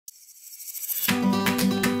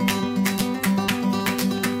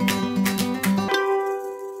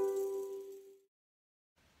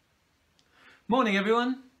Morning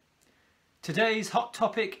everyone. Today's hot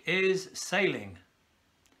topic is sailing.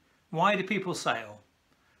 Why do people sail?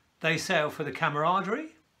 They sail for the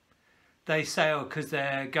camaraderie. They sail because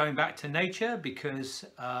they're going back to nature, because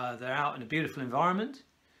they're out in a beautiful environment.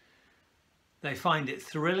 They find it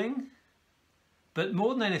thrilling. But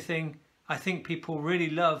more than anything, I think people really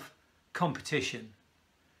love competition.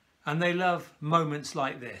 And they love moments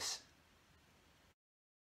like this.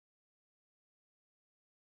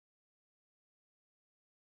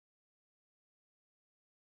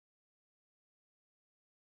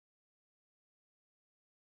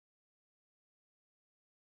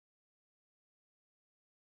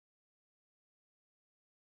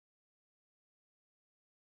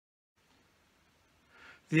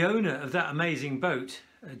 The owner of that amazing boat,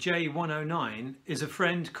 J109, is a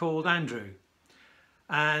friend called Andrew,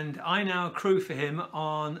 and I now crew for him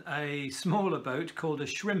on a smaller boat called a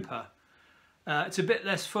shrimper. It's a bit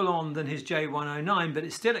less full on than his J109, but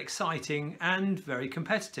it's still exciting and very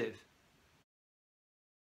competitive.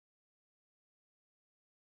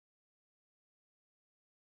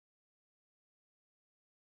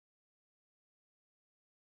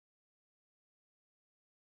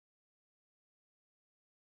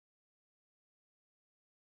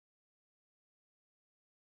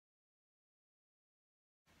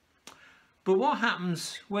 But what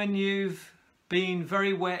happens when you've been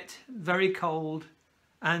very wet, very cold,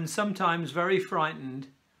 and sometimes very frightened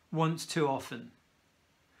once too often?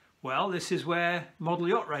 Well, this is where model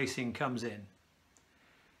yacht racing comes in.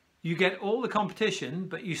 You get all the competition,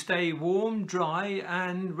 but you stay warm, dry,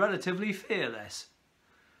 and relatively fearless.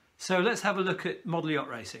 So let's have a look at model yacht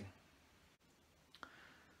racing.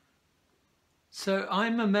 So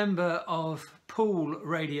I'm a member of Phill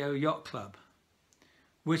Radio Yacht Club,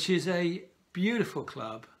 which is a beautiful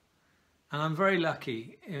club, and I'm very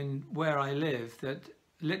lucky in where I live that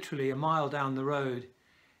literally a mile down the road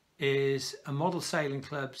is a model sailing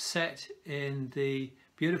club set in the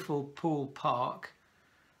beautiful Phill Park,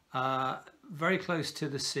 very close to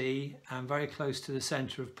the sea and very close to the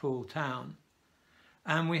centre of Phill town,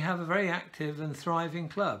 and we have a very active and thriving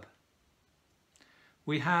club.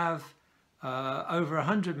 We have over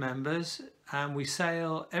 100 members, and we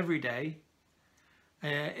sail every day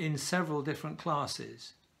in several different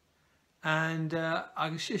classes, and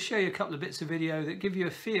I'll just show you a couple of bits of video that give you a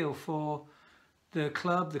feel for the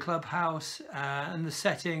club, the clubhouse, and the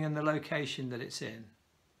setting and the location that it's in.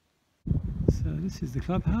 So this is the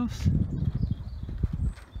clubhouse,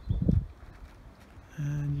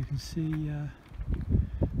 and you can see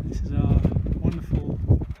this is our wonderful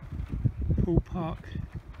Phill Park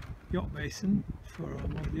yacht basin for our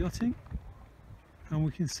model yachting. And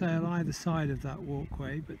we can sail either side of that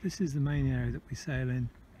walkway, but this is the main area that we sail in,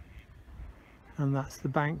 and that's the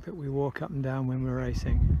bank that we walk up and down when we're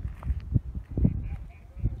racing.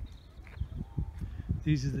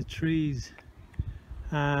 These are the trees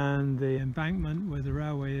and the embankment where the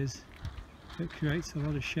railway is that creates a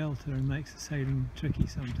lot of shelter and makes the sailing tricky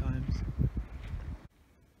sometimes.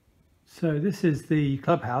 So this is the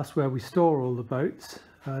clubhouse where we store all the boats.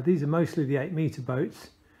 These are mostly the 8-metre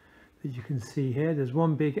boats that you can see here. There's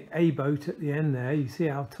one big A boat at the end there. You see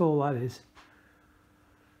how tall that is.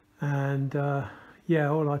 And yeah,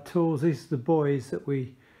 all our tools, these are the buoys that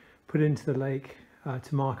we put into the lake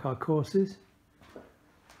to mark our courses.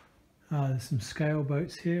 There's some scale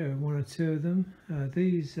boats here, one or two of them.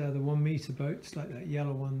 These are the 1-metre boats, like that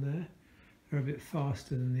yellow one there. They're a bit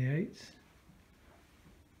faster than the 8s.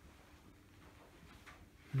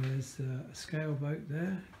 And there's a scale boat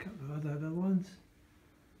there, a couple of other little ones.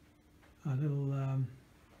 A little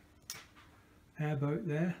airboat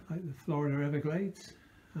there, like the Florida Everglades.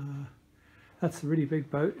 That's a really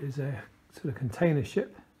big boat, is a sort of container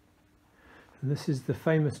ship. And this is the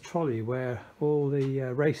famous trolley where all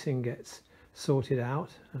the racing gets sorted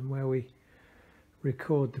out, and where we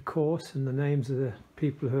record the course and the names of the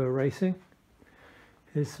people who are racing.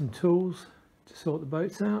 Here's some tools to sort the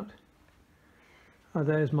boats out.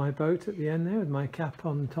 There's my boat at the end there with my cap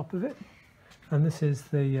on top of it. And this is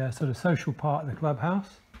the sort of social part of the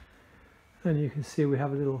clubhouse, and you can see we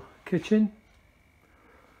have a little kitchen,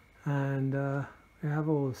 and we have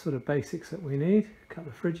all the sort of basics that we need. A couple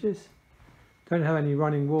of fridges. Don't have any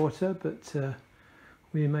running water, but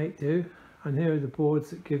we make do. And here are the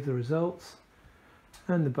boards that give the results,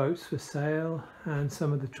 and the boats for sale, and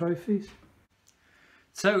some of the trophies.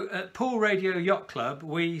 So at Phill Radio Yacht Club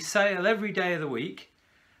we sail every day of the week,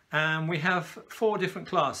 and we have 4 different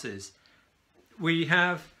classes. We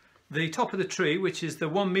have the top of the tree, which is the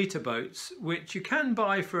 1-metre boats, which you can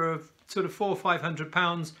buy for a sort of £400 or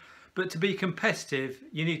 £500, but to be competitive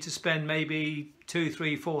you need to spend maybe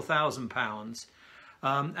 £2,000, £3,000,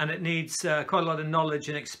 £4,000, and it needs quite a lot of knowledge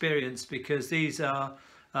and experience, because these are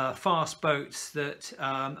fast boats that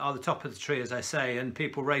are the top of the tree, as I say, and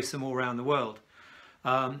people race them all around the world.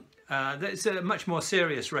 It's a much more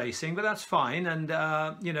serious racing, but that's fine, and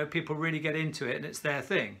you know, people really get into it and it's their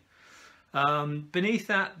thing. Beneath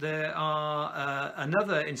that there are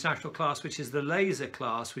another international class, which is the laser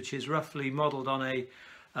class, which is roughly modelled on a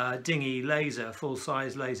dinghy laser,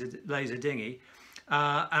 full-size laser dinghy,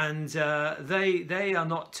 and they are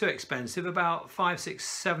not too expensive, about £500,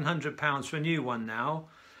 £600, £700 for a new one now,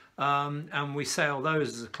 and we sail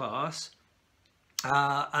those as a class.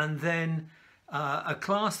 And then a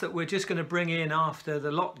class that we're just going to bring in after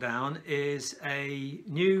the lockdown is a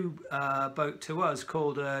new boat to us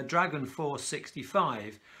called Dragon Force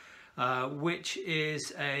 65, which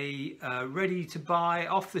is a ready-to-buy,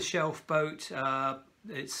 off-the-shelf boat.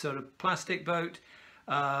 It's sort of plastic boat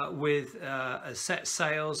with set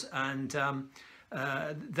sails, and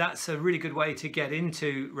that's a really good way to get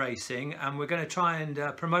into racing, and we're going to try and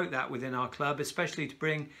promote that within our club, especially to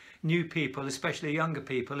bring new people, especially younger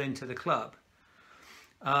people, into the club.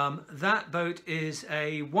 That boat is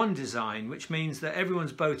a one design, which means that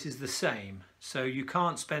everyone's boat is the same, so you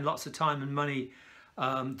can't spend lots of time and money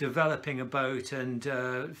developing a boat and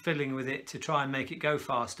fiddling with it to try and make it go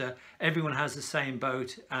faster. Everyone has the same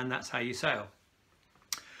boat, and that's how you sail.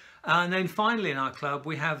 And then finally in our club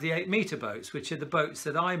we have the 8-metre boats, which are the boats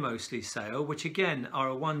that I mostly sail, which again are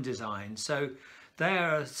a one design. So they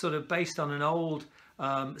are sort of based on an old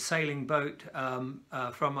sailing boat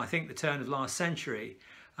from, I think, the turn of last century,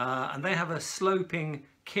 and they have a sloping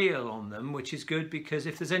keel on them, which is good because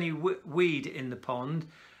if there's any weed in the pond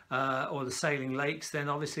or the sailing lakes, then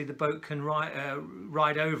obviously the boat can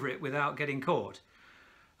ride over it without getting caught.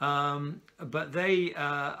 But they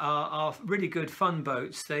are really good fun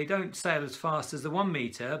boats. They don't sail as fast as the 1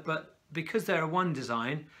 metre, but because they're a one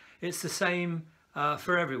design, it's the same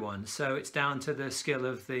for everyone, so it's down to the skill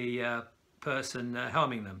of the person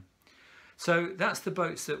helming them. So that's the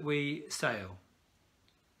boats that we sail.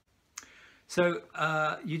 So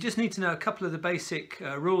you just need to know a couple of the basic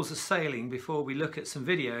rules of sailing before we look at some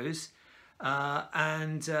videos.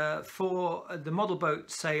 For the model boat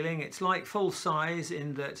sailing, it's like full size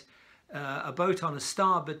in that a boat on a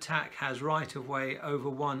starboard tack has right of way over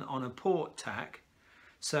one on a port tack.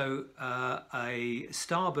 So a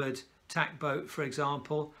starboard tack boat, for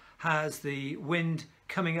example, has the wind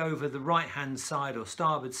coming over the right hand side or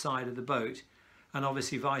starboard side of the boat, and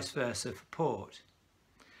obviously vice versa for port.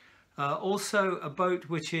 Also a boat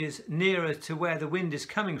which is nearer to where the wind is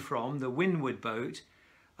coming from, the windward boat,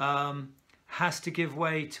 has to give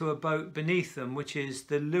way to a boat beneath them, which is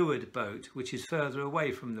the leeward boat, which is further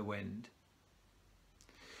away from the wind.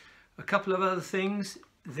 A couple of other things.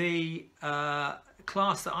 The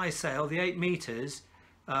class that I sail, the 8 metres,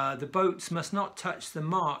 the boats must not touch the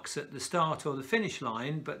marks at the start or the finish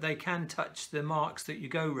line, but they can touch the marks that you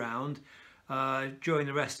go round during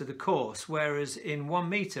the rest of the course, whereas in 1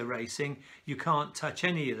 metre racing you can't touch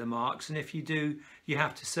any of the marks, and if you do, you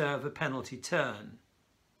have to serve a penalty turn.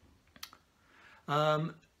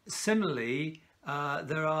 Similarly,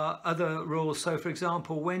 there are other rules. So for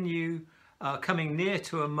example, when you are coming near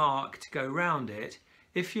to a mark to go round it,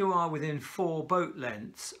 if you are within 4 boat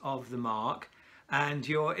lengths of the mark and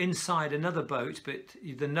you're inside another boat, but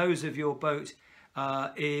the nose of your boat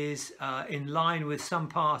is in line with some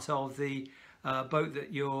part of the boat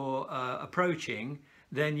that you're approaching,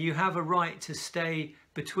 then you have a right to stay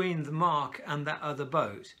between the mark and that other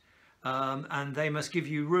boat. And they must give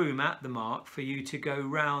you room at the mark for you to go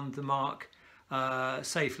round the mark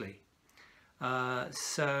safely.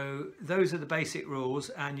 So those are the basic rules,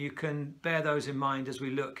 and you can bear those in mind as we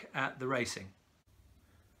look at the racing.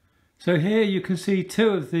 So here you can see 2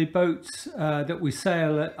 of the boats that we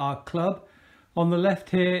sail at our club. On the left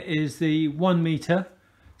here is the 1 metre,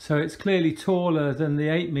 so it's clearly taller than the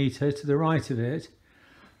 8 metre to the right of it.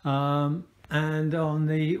 And on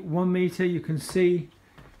the 1 metre you can see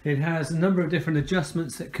it has a number of different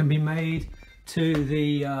adjustments that can be made to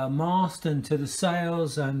the mast and to the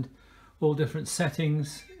sails, and all different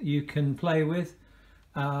settings you can play with.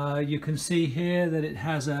 You can see here that it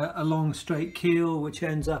has a long straight keel which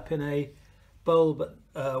ends up in a bulb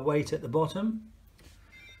weight at the bottom.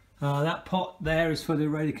 That pot there is for the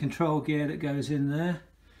radio control gear that goes in there.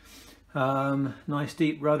 Nice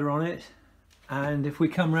deep rudder on it, and if we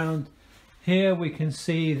come round here we can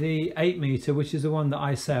see the 8 metre, which is the one that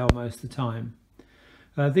I sail most of the time.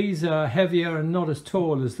 These are heavier and not as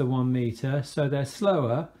tall as the 1 metre, so they're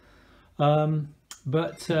slower,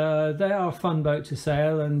 but they are a fun boat to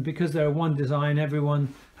sail, and because they're one design,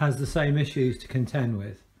 everyone has the same issues to contend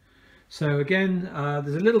with. So again,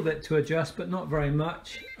 there's a little bit to adjust, but not very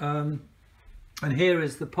much. And here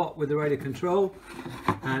is the pot with the radio control,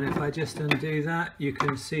 and if I just undo that, you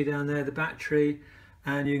can see down there the battery,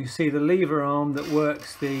 and you can see the lever arm that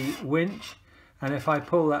works the winch. And if I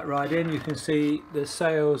pull that right in, you can see the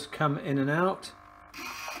sails come in and out.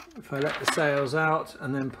 If I let the sails out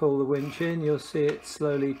and then pull the winch in, you'll see it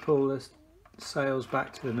slowly pull the sails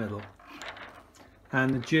back to the middle,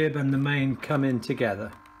 and the jib and the main come in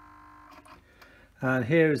together. And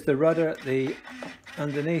here is the rudder at the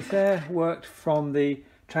underneath there, worked from the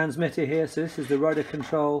transmitter here. So this is the rudder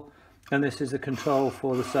control, and this is the control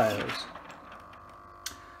for the sails.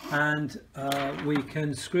 And we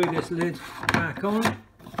can screw this lid back on,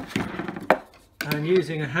 and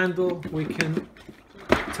using a handle we can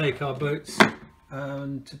take our boats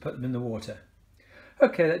to put them in the water.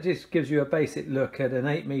 Okay, that just gives you a basic look at an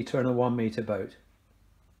 8 metre and a 1 metre boat.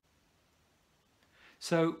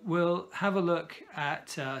 So we'll have a look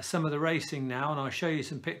at some of the racing now, and I'll show you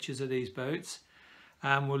some pictures of these boats,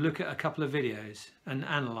 and we'll look at a couple of videos and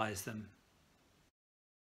analyse them.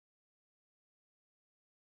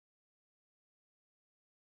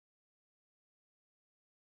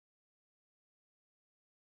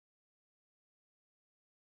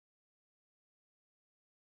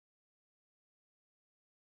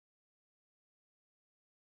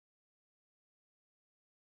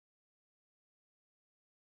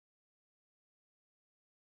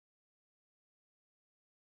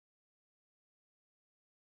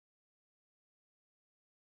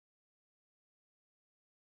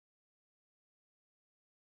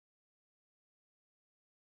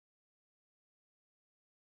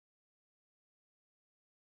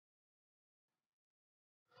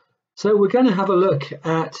 So we're going to have a look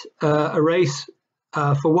at a race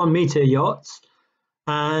for 1 metre yachts,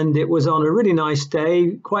 and it was on a really nice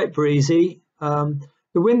day, quite breezy. The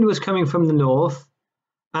wind was coming from the north,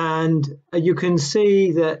 and you can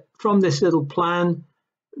see that from this little plan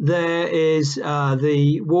there is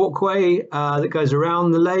the walkway that goes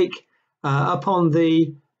around the lake. Up on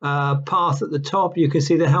the path at the top you can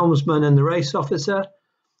see the helmsman and the race officer,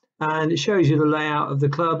 and it shows you the layout of the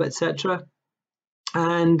club, etc.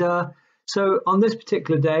 And so on this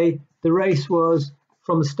particular day, the race was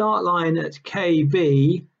from the start line at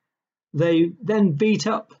KB. They then beat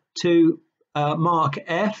up to mark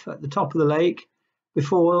F at the top of the lake,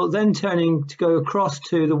 before then turning to go across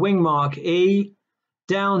to the wing mark E,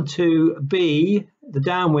 down to B, the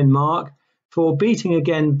downwind mark, for beating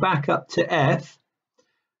again back up to F,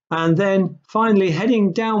 and then finally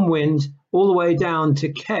heading downwind all the way down to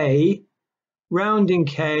K, rounding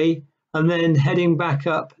K, and then heading back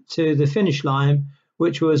up to the finish line,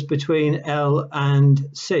 which was between L and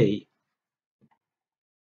C.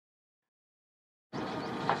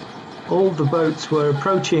 All the boats were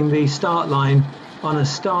approaching the start line on a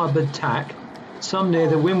starboard tack, some near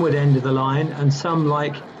the windward end of the line and some,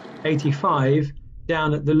 like 85,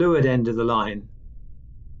 down at the leeward end of the line.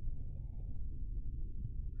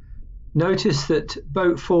 Notice that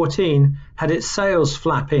boat 14 had its sails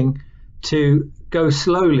flapping to go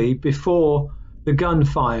slowly before the gun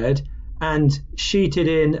fired, and sheeted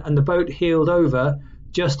in, and the boat heeled over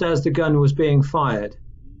just as the gun was being fired.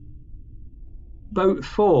 Boat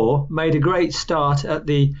 4 made a great start at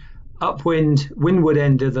the upwind windward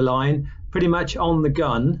end of the line, pretty much on the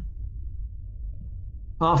gun.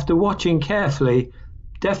 After watching carefully,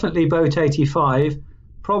 definitely boat 85,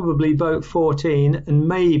 probably boat 14, and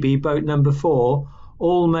maybe boat number 4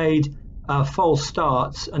 all made false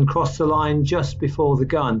starts and crossed the line just before the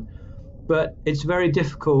gun. But it's very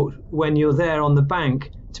difficult when you're there on the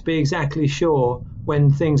bank to be exactly sure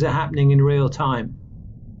when things are happening in real time.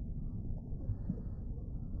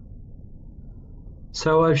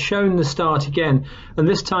 So I've shown the start again, and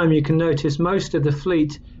this time you can notice most of the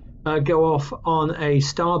fleet go off on a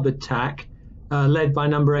starboard tack, led by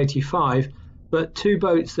number 85, but 2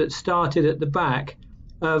 boats that started at the back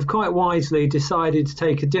have quite wisely decided to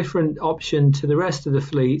take a different option to the rest of the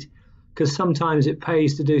fleet, because sometimes it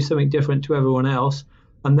pays to do something different to everyone else,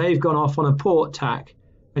 and they've gone off on a port tack,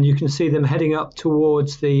 and you can see them heading up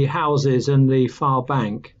towards the houses and the far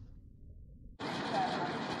bank.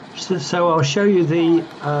 So I'll show you the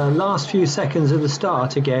last few seconds of the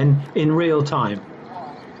start again in real time.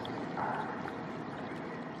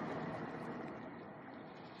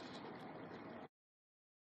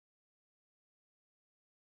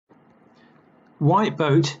 White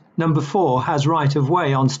boat number 4 has right of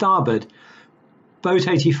way on starboard. Boat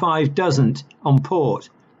 85 doesn't on port,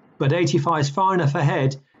 but 85 is far enough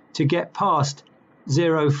ahead to get past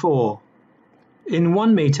 04. In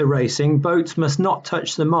 1 metre racing, boats must not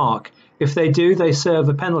touch the mark. If they do, they serve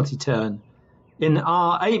a penalty turn. In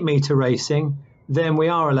our 8 metre racing, then we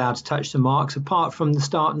are allowed to touch the marks apart from the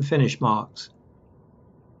start and finish marks.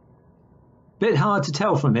 Bit hard to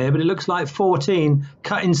tell from here, but it looks like 14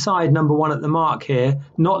 cut inside number 1 at the mark here,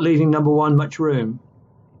 not leaving number 1 much room.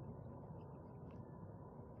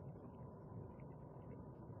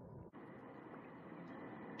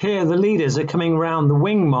 Here the leaders are coming round the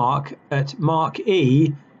wing mark at mark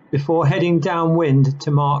E before heading downwind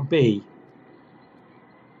to mark B.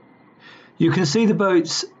 You can see the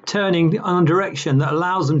boats turning on a direction that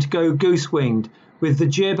allows them to go goose-winged, with the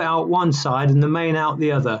jib out one side and the main out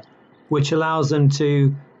the other, which allows them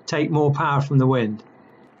to take more power from the wind.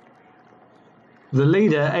 The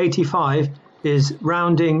leader, 85, is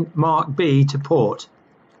rounding mark B to port.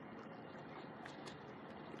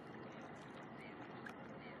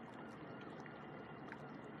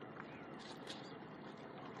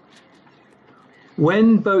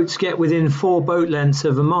 When boats get within 4 boat lengths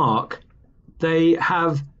of a mark, they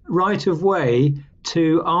have right of way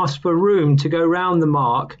to ask for room to go round the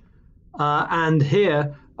mark, and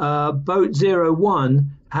here boat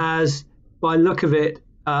 01 has, by look of it,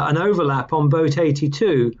 an overlap on boat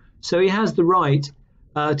 82, so he has the right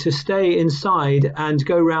to stay inside and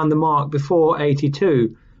go round the mark before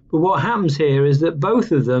 82. But what happens here is that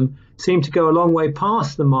both of them seem to go a long way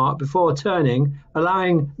past the mark before turning,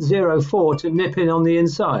 allowing 04 to nip in on the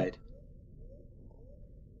inside.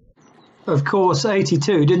 Of course,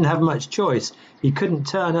 82 didn't have much choice. He couldn't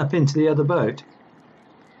turn up into the other boat.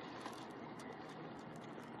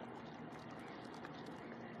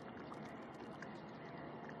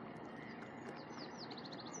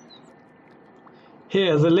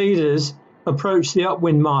 Here the leaders approach the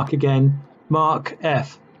upwind mark again, mark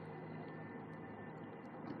F.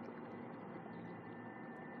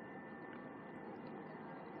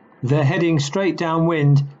 They're heading straight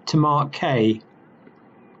downwind to mark K.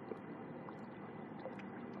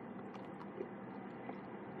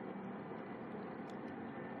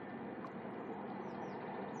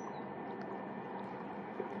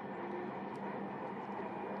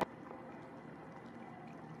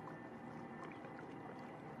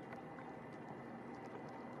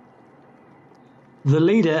 The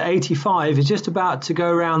leader, 85, is just about to go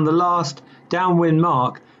around the last downwind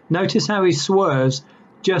mark. Notice how he swerves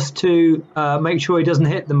just to make sure he doesn't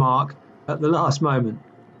hit the mark at the last moment.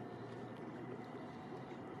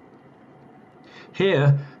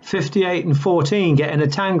 Here, 58 and 14 get in a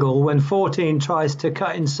tangle when 14 tries to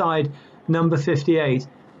cut inside number 58,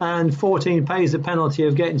 and 14 pays the penalty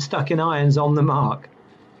of getting stuck in irons on the mark.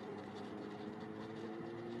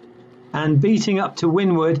 And beating up to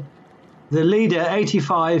windward, the leader,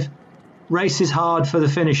 85, races hard for the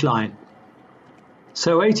finish line.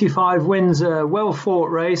 So 85 wins a well-fought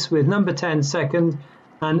race with number 10 second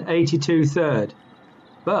and 82 third.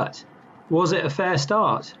 But was it a fair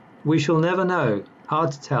start? We shall never know.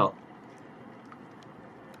 Hard to tell.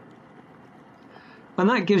 And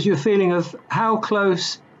that gives you a feeling of how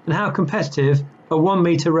close and how competitive a 1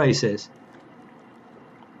 metre race is.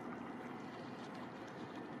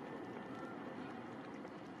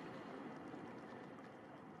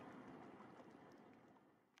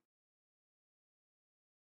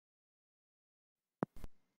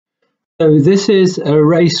 So this is a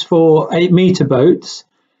race for 8 metre boats,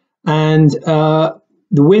 and the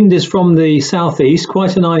wind is from the southeast,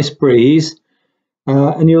 quite a nice breeze,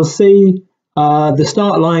 and you'll see the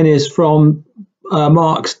start line is from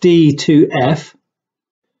marks D to F,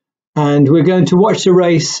 and we're going to watch the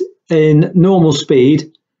race in normal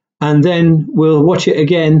speed, and then we'll watch it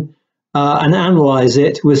again and analyse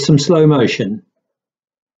it with some slow motion.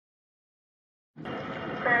 10,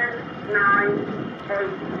 9, 8,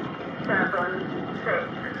 7, 6,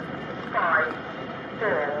 5,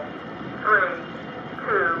 4, 3,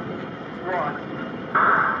 2, 1.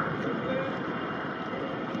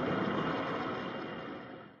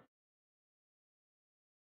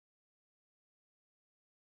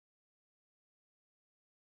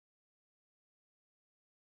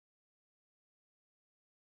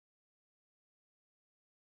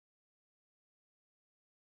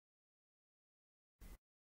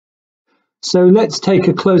 So let's take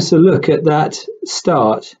a closer look at that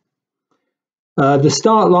start. The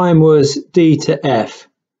start line was D to F,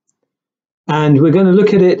 and we're going to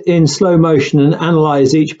look at it in slow motion and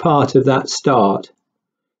analyse each part of that start.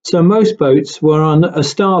 So most boats were on a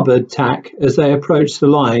starboard tack as they approached the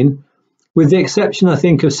line, with the exception, I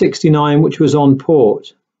think, of 69, which was on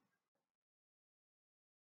port.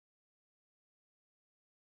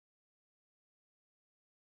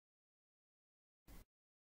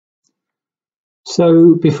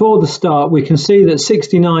 So before the start, we can see that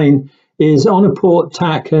 69 is on a port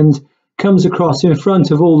tack and comes across in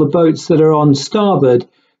front of all the boats that are on starboard,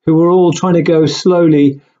 who are all trying to go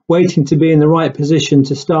slowly, waiting to be in the right position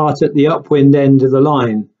to start at the upwind end of the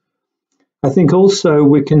line. I think also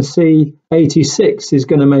we can see 86 is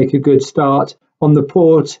going to make a good start on the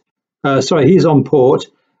port. He's on port,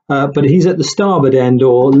 but he's at the starboard end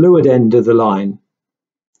or leeward end of the line.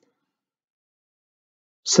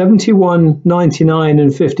 71, 99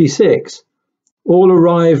 and 56 all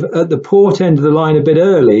arrive at the port end of the line a bit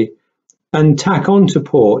early and tack onto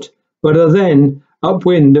port, but are then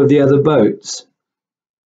upwind of the other boats.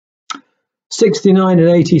 69 and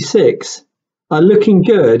 86 are looking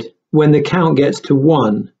good when the count gets to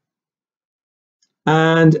 1.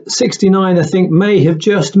 And 69, I think, may have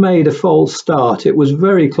just made a false start. It was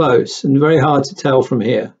very close and very hard to tell from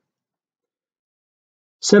here.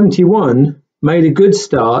 71 made a good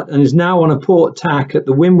start and is now on a port tack at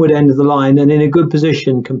the windward end of the line and in a good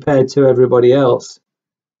position compared to everybody else.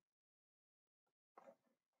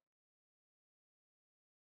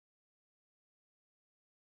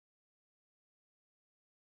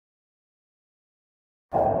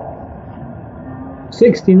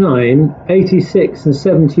 '69, '86 and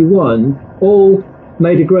 71 all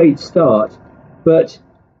made a great start, but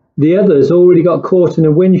the others already got caught in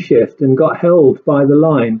a wind shift and got held by the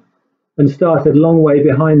line and started a long way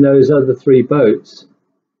behind those other 3 boats.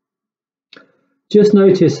 Just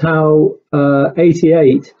notice how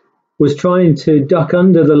 88 was trying to duck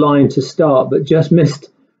under the line to start, but just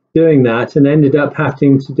missed doing that and ended up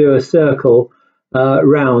having to do a circle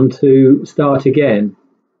round to start again.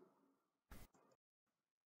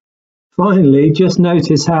 Finally, just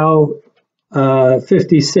notice how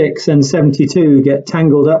 56 and 72 get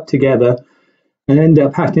tangled up together and end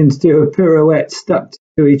up having to do a pirouette stuck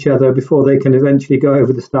to each other before they can eventually go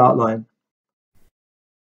over the start line.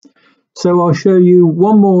 So I'll show you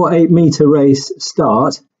one more 8-meter race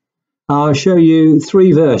start. I'll show you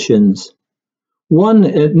 3 versions. One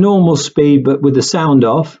at normal speed but with the sound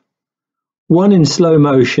off, one in slow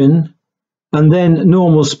motion, and then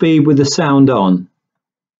normal speed with the sound on.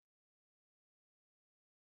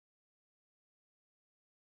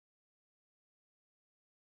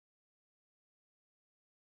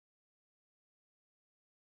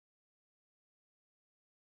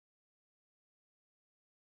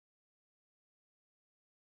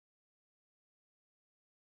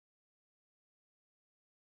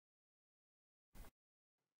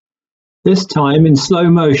 This time in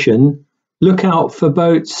slow motion, look out for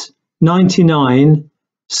boats 99,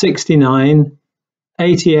 69,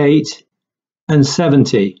 88 and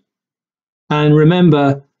 70. And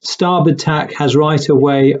remember, starboard tack has right of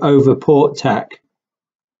way over port tack.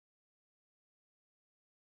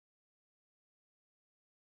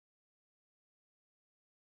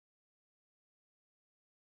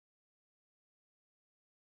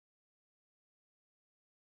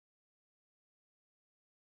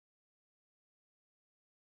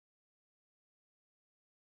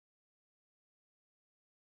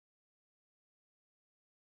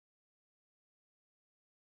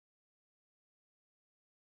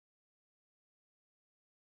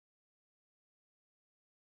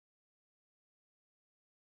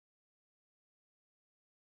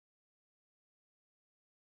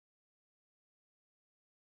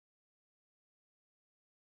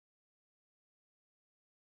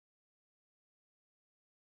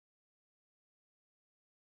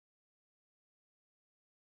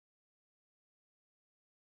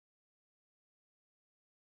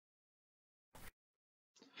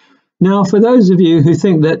 Now, for those of you who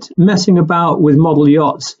think that messing about with model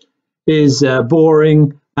yachts is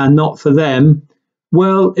boring and not for them,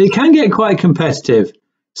 well, it can get quite competitive.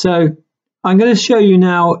 So I'm going to show you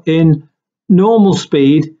now in normal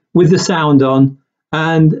speed with the sound on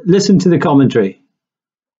and listen to the commentary.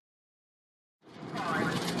 5,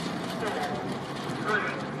 4, 3,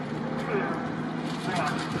 2,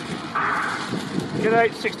 1. Get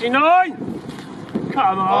out, 69!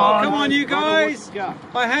 Come on! Oh, come on, you guys!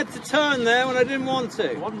 I had to turn there when I didn't want to.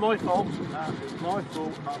 It wasn't my fault. It was my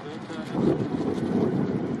fault.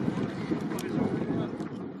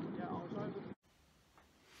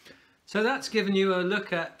 So that's given you a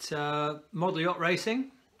look at model yacht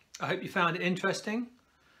racing. I hope you found it interesting.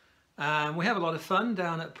 We have a lot of fun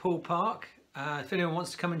down at Poole Park. If anyone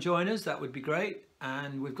wants to come and join us, that would be great.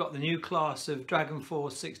 And we've got the new class of Dragon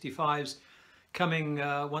Force 65s coming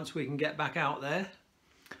once we can get back out there.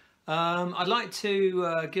 I'd like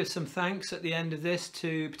to give some thanks at the end of this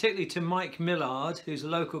particularly to Mike Millard, who's a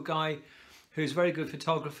local guy who's a very good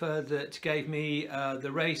photographer that gave me the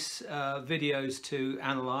race videos to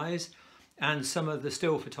analyse, and some of the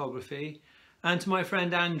still photography, and to my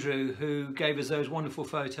friend Andrew, who gave us those wonderful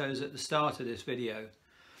photos at the start of this video.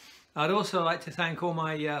 I'd also like to thank all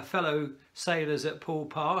my fellow sailors at Poole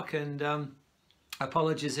Park, and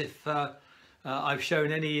apologies if I've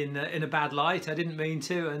shown any in a bad light. I didn't mean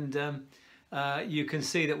to, and you can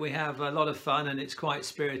see that we have a lot of fun and it's quite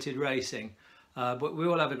spirited racing. But we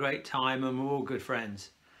all have a great time and we're all good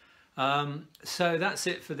friends. So that's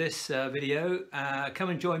it for this video.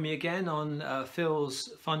 Come and join me again on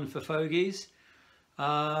Phil's Fun for Fogies.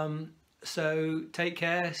 So take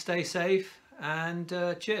care, stay safe, and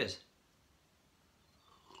cheers.